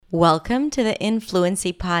Welcome to the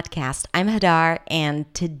Influency Podcast. I'm Hadar,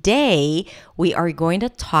 and today we are going to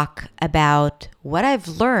talk about what I've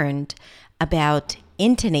learned about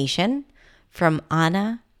intonation from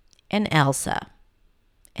Anna and Elsa.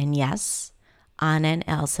 And yes, Anna and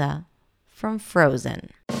Elsa from Frozen.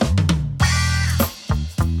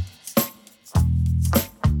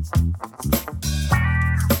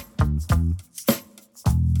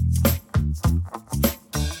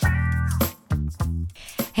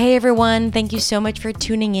 Hey everyone, thank you so much for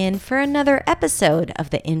tuning in for another episode of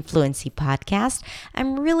the Influency Podcast.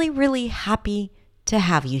 I'm really happy to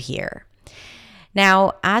have you here.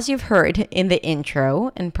 Now, as you've heard in the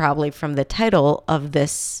intro and probably from the title of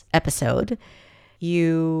this episode,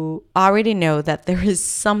 you already know that there is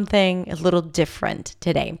something a little different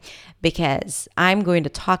today because I'm going to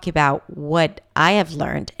talk about what I have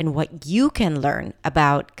learned and what you can learn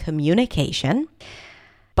about communication,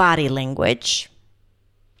 body language,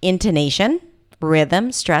 intonation,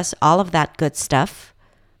 rhythm, stress, all of that good stuff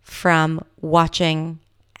from watching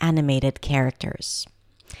animated characters.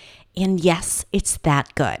 And yes, it's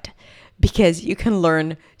that good because you can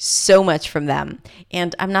learn so much from them.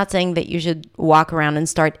 And I'm not saying that you should walk around and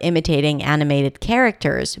start imitating animated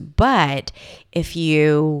characters, but if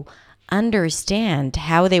you understand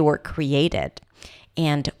how they were created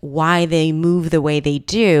and why they move the way they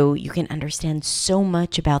do, you can understand so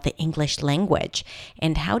much about the English language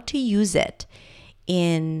and how to use it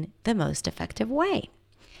in the most effective way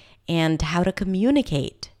and how to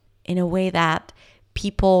communicate in a way that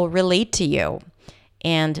people relate to you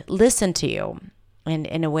and listen to you and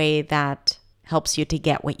in a way that helps you to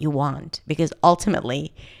get what you want, because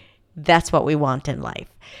ultimately that's what we want in life.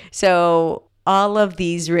 So all of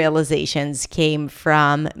these realizations came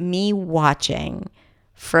from me watching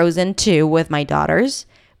Frozen 2 with my daughters,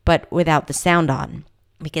 but without the sound on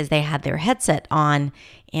because they had their headset on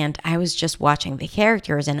and I was just watching the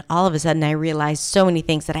characters, and all of a sudden I realized so many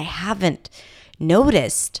things that I haven't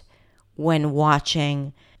noticed when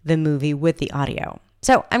watching the movie with the audio.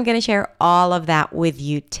 So I'm going to share all of that with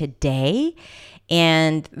you today.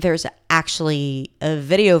 And there's actually a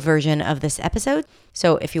video version of this episode.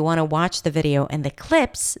 So if you want to watch the video and the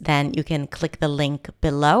clips, then you can click the link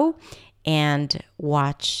below and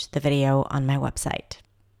watch the video on my website.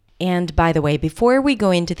 And by the way, before we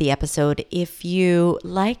go into the episode, if you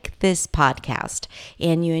like this podcast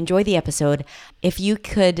and you enjoy the episode, if you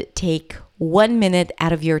could take 1 minute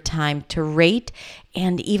out of your time to rate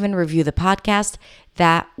and even review the podcast,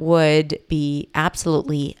 that would be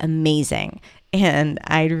absolutely amazing. And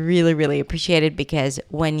I'd really appreciate it because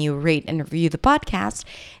when you rate and review the podcast,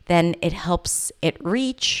 then it helps it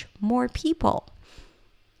reach more people.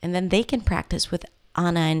 And then they can practice with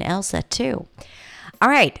Anna and Elsa too. All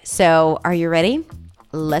right, so are you ready?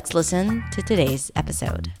 Let's listen to today's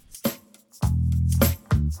episode.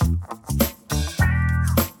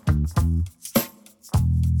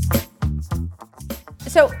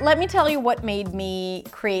 So let me tell you what made me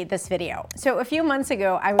create this video. So a few months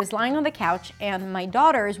ago, I was lying on the couch and my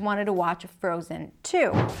daughters wanted to watch Frozen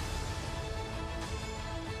 2.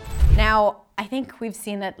 Now, I think we've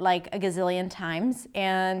seen it like a gazillion times,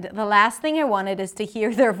 and the last thing I wanted is to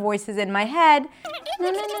hear their voices in my head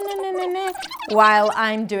while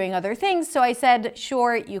I'm doing other things. So I said,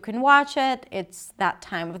 sure, you can watch it. It's that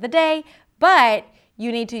time of the day, but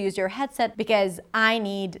you need to use your headset because I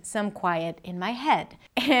need some quiet in my head.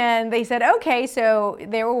 And they said, okay, so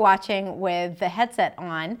they were watching with the headset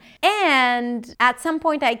on. And at some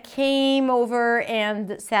point I came over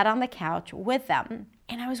and sat on the couch with them.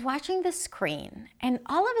 And I was watching the screen, and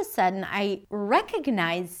all of a sudden I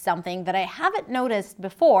recognized something that I haven't noticed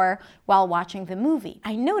before while watching the movie.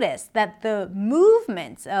 I noticed that the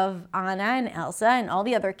movements of Anna and Elsa and all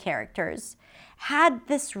the other characters had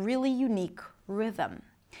this really unique rhythm.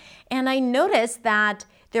 And I noticed that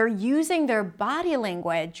they're using their body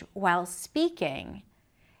language while speaking.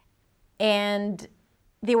 And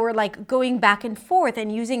they were like going back and forth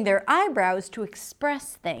and using their eyebrows to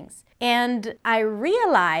express things. And I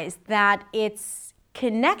realized that it's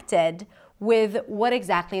connected with what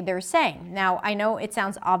exactly they're saying. Now, I know it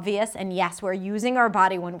sounds obvious, and yes, we're using our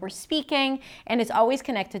body when we're speaking, and it's always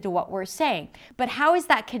connected to what we're saying. But how is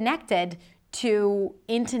that connected to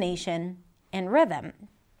intonation and rhythm?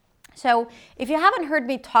 So if you haven't heard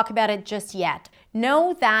me talk about it just yet,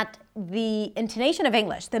 know that the intonation of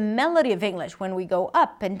English, the melody of English when we go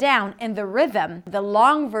up and down, and the rhythm, the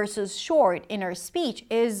long versus short in our speech,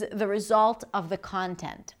 is the result of the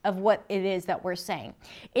content of what it is that we're saying.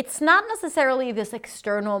 It's not necessarily this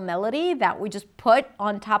external melody that we just put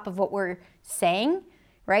on top of what we're saying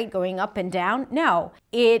right? Going up and down. No,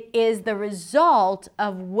 it is the result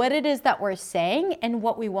of what it is that we're saying and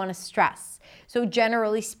what we want to stress. So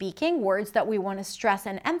generally speaking, words that we want to stress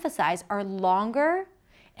and emphasize are longer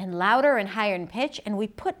and louder and higher in pitch, and we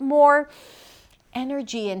put more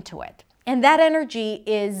energy into it. And that energy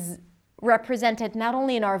is represented not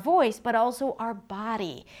only in our voice, but also our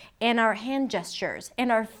body and our hand gestures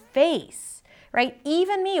and our face, right?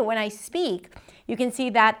 Even me, when I speak, you can see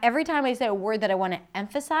that every time I say a word that I want to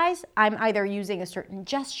emphasize, I'm either using a certain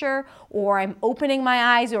gesture or I'm opening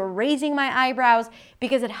my eyes or raising my eyebrows,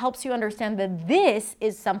 because it helps you understand that this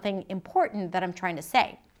is something important that I'm trying to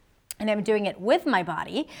say. And I'm doing it with my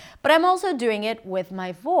body, but I'm also doing it with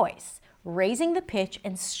my voice, raising the pitch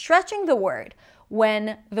and stretching the word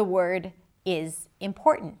when the word is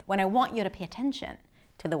important, when I want you to pay attention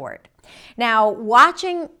to the word. Now,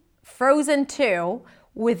 watching Frozen 2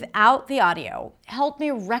 without the audio helped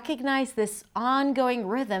me recognize this ongoing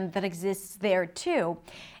rhythm that exists there too.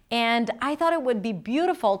 And I thought it would be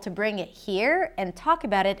beautiful to bring it here and talk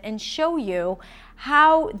about it and show you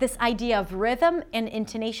how this idea of rhythm and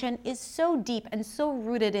intonation is so deep and so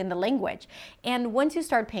rooted in the language. And once you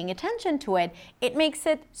start paying attention to it, it makes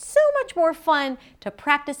it so much more fun to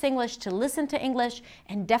practice English, to listen to English,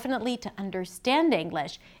 and definitely to understand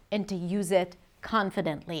English and to use it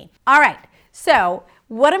confidently. All right, so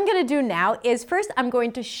what I'm going to do now is first I'm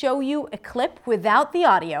going to show you a clip without the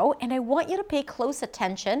audio, and I want you to pay close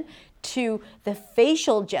attention to the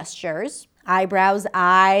facial gestures, eyebrows,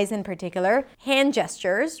 eyes in particular, hand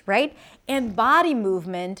gestures, right? And body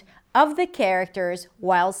movement of the characters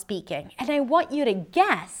while speaking. And I want you to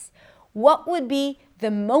guess what would be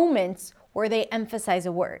the moments where they emphasize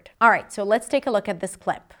a word. All right, so let's take a look at this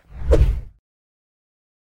clip.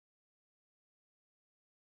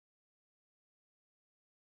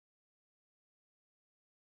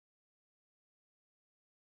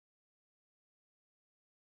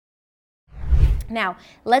 Now,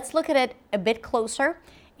 let's look at it a bit closer,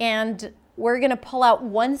 and we're going to pull out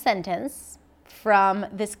one sentence from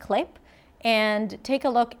this clip and take a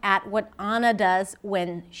look at what Anna does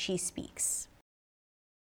when she speaks.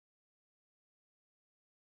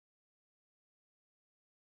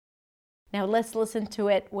 Now, let's listen to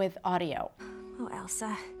it with audio. Oh,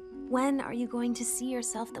 Elsa, when are you going to see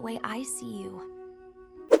yourself the way I see you?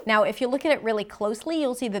 Now, if you look at it really closely,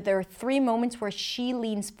 you'll see that there are 3 moments where she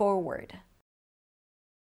leans forward.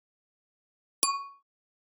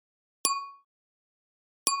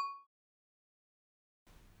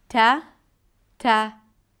 Ta, ta,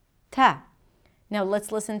 ta. Now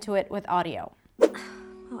let's listen to it with audio.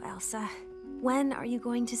 Oh, Elsa, when are you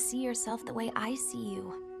going to see yourself the way I see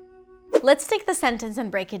you? Let's take the sentence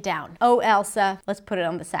and break it down. Oh, Elsa, let's put it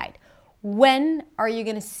on the side. When are you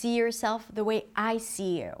going to see yourself the way I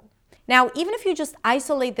see you? Now, even if you just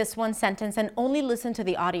isolate this one sentence and only listen to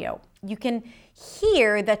the audio, you can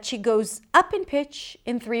hear that she goes up in pitch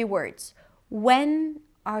in 3 words. When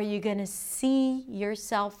are you going to see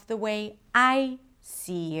yourself the way I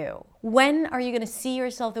see you? When are you going to see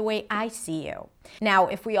yourself the way I see you? Now,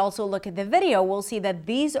 if we also look at the video, we'll see that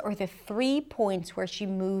these are the 3 points where she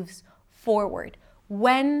moves forward.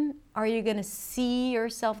 When are you going to see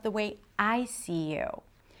yourself the way I see you?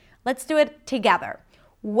 Let's do it together.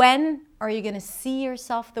 When are you going to see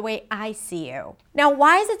yourself the way I see you? Now,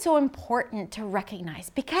 why is it so important to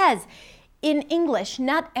recognize? Because in English,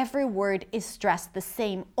 not every word is stressed the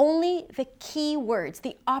same. Only the key words,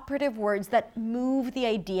 the operative words that move the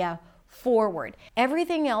idea forward.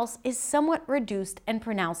 Everything else is somewhat reduced and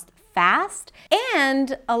pronounced fast,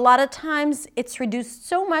 and a lot of times it's reduced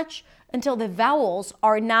so much until the vowels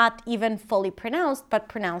are not even fully pronounced, but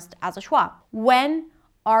pronounced as a schwa. When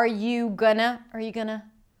are you gonna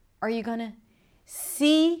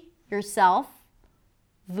see yourself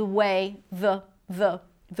the way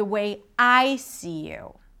the way I see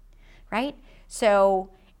you, right?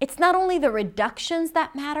 So it's not only the reductions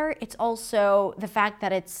that matter, it's also the fact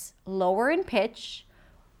that it's lower in pitch,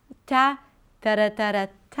 ta, ta da ta da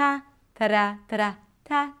ta, ta da ta da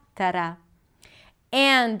ta, ta da,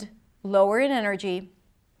 and lower in energy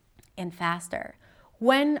and faster.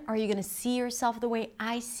 When are you going to see yourself the way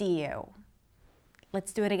I see you?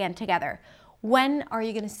 Let's do it again together. When are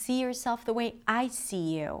you going to see yourself the way I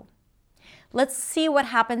see you? Let's see what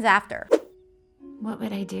happens after. What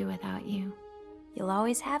would I do without you? You'll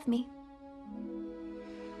always have me.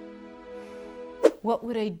 What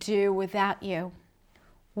would I do without you?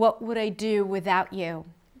 What would I do without you?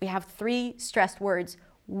 We have 3 stressed words.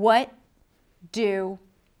 What, do,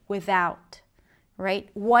 without, right?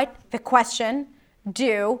 What, the question,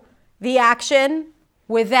 do, the action,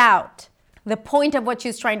 without. The point of what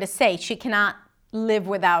she's trying to say, she cannot live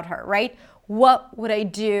without her, right? What would I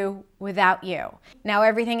do without you? Now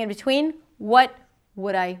everything in between, what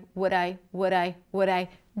would I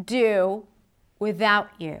do without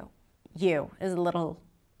you? You is a little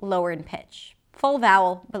lower in pitch. Full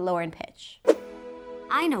vowel, but lower in pitch.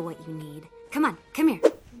 I know what you need. Come on, come here.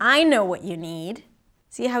 I know what you need.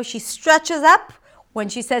 See how she stretches up when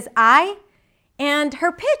she says I? And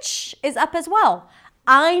her pitch is up as well.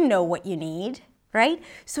 I know what you need, right?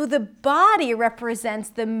 So the body represents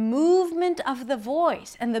the movement of the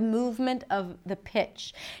voice and the movement of the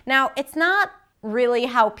pitch. Now, it's not really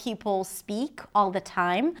how people speak all the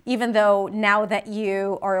time, even though now that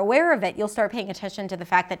you are aware of it, you'll start paying attention to the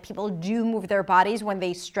fact that people do move their bodies when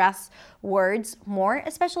they stress words more,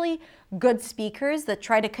 especially good speakers that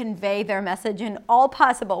try to convey their message in all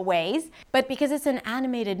possible ways. But because it's an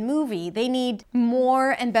animated movie, they need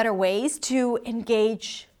more and better ways to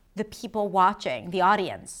engage the people watching, the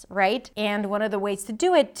audience, right? And one of the ways to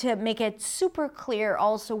do it, to make it super clear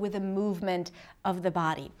also with the movement of the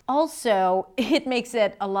body. Also, it makes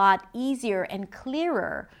it a lot easier and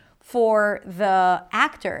clearer for the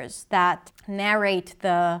actors that narrate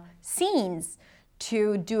the scenes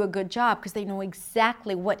to do a good job because they know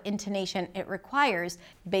exactly what intonation it requires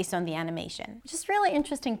based on the animation. Just really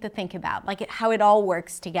interesting to think about, like how it all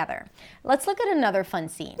works together. Let's look at another fun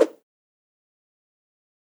scene.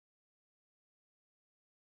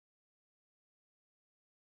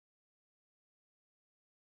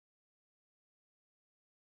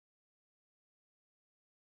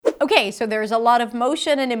 Okay, so there's a lot of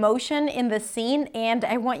motion and emotion in the scene, and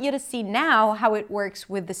I want you to see now how it works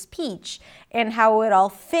with the speech and how it all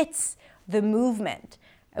fits the movement.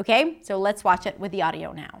 Okay, so let's watch it with the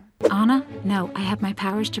audio now. Anna, no, I have my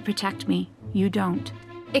powers to protect me. You don't.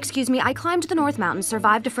 Excuse me, I climbed the North Mountain,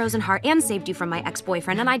 survived a frozen heart, and saved you from my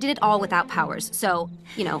ex-boyfriend, and I did it all without powers. So,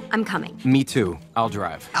 I'm coming. Me too. I'll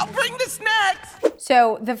drive. I'll bring the snacks!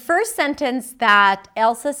 So the first sentence that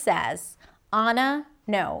Elsa says, Anna,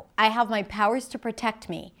 no, I have my powers to protect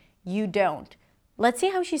me. You don't. Let's see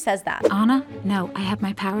how she says that. Anna, no, I have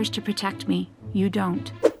my powers to protect me. You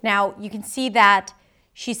don't. Now, you can see that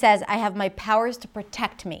she says, I have my powers to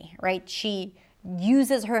protect me, right? She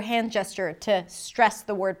uses her hand gesture to stress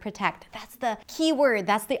the word protect. That's the key word.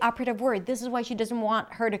 That's the operative word. This is why she doesn't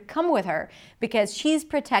want her to come with her, because she's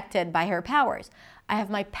protected by her powers. I have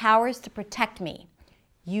my powers to protect me.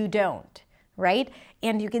 You don't, right?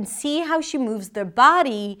 And you can see how she moves the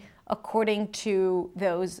body according to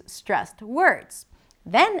those stressed words.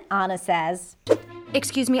 Then Anna says,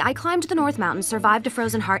 Excuse me, I climbed the North Mountain, survived a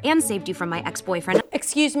frozen heart, and saved you from my ex-boyfriend.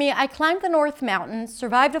 Excuse me, I climbed the North Mountain,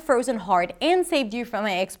 survived a frozen heart, and saved you from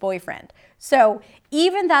my ex-boyfriend. So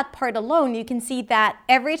even that part alone, you can see that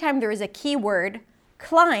every time there is a key word,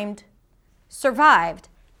 climbed, survived,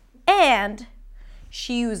 and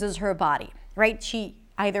she uses her body, right? She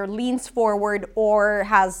either leans forward or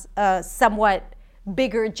has a somewhat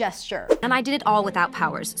bigger gesture. And I did it all without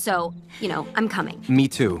powers, so, I'm coming. Me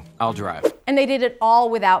too. I'll drive. And they did it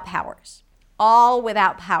all without powers. All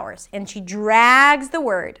without powers. And she drags the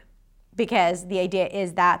word because the idea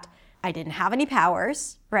is that I didn't have any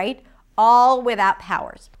powers, right? All without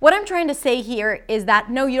powers. What I'm trying to say here is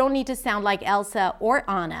that no, you don't need to sound like Elsa or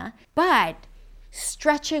Anna, but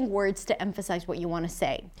stretching words to emphasize what you want to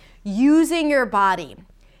say. Using your body,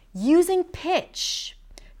 using pitch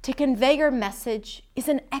to convey your message is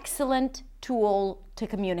an excellent tool to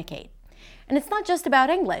communicate. And it's not just about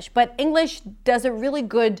English, but English does a really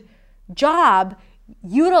good job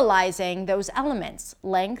utilizing those elements,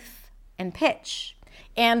 length and pitch.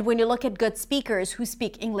 And when you look at good speakers who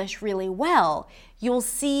speak English really well, you'll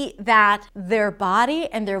see that their body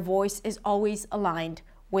and their voice is always aligned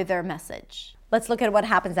with their message. Let's look at what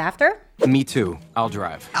happens after. Me too. I'll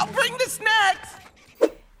drive. I'll bring the snacks!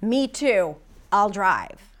 Me too. I'll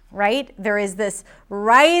drive, right? There is this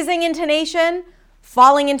rising intonation,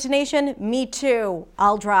 falling intonation, me too,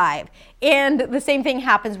 I'll drive. And the same thing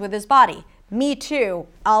happens with his body. Me too,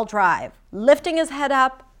 I'll drive. Lifting his head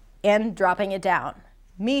up and dropping it down.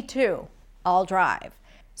 Me too, I'll drive.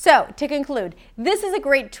 So, to conclude, this is a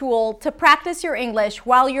great tool to practice your English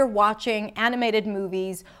while you're watching animated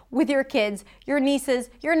movies with your kids, your nieces,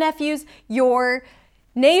 your nephews, your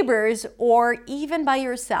neighbors, or even by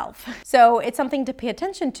yourself. So it's something to pay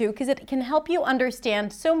attention to because it can help you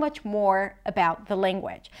understand so much more about the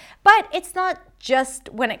language. But it's not just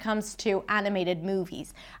when it comes to animated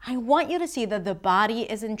movies. I want you to see that the body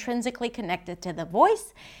is intrinsically connected to the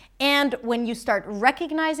voice, and when you start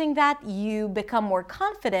recognizing that, you become more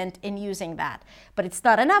confident in using that. But it's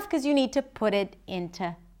not enough because you need to put it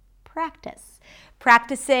into practice.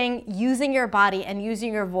 practicing using your body and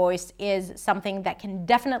using your voice is something that can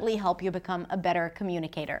definitely help you become a better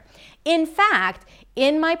communicator. In fact,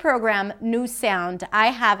 in my program, New Sound, I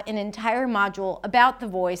have an entire module about the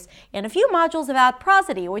voice and a few modules about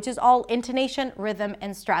prosody, which is all intonation, rhythm,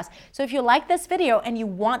 and stress. So if you like this video and you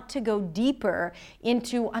want to go deeper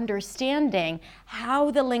into understanding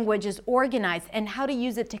how the language is organized and how to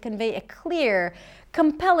use it to convey a clear,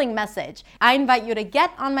 compelling message, I invite you to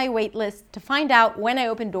get on my wait list to find out when I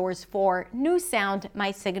open doors for New Sound,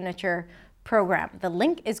 my signature program. The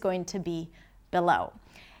link is going to be below.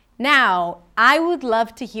 Now, I would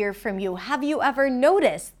love to hear from you. Have you ever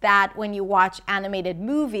noticed that when you watch animated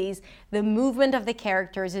movies, the movement of the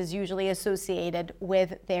characters is usually associated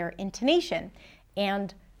with their intonation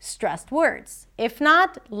and stressed words? If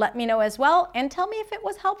not, let me know as well and tell me if it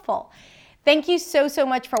was helpful. Thank you so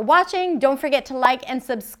much for watching. Don't forget to like and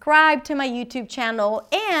subscribe to my YouTube channel.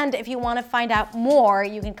 And if you want to find out more,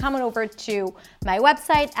 you can come on over to my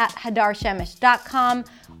website at hadarshemish.com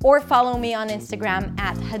or follow me on Instagram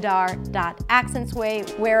at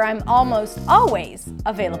hadar.accentsway, where I'm almost always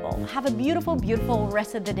available. Have a beautiful, beautiful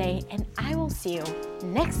rest of the day, and I will see you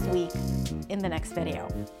next week in the next video.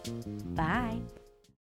 Bye.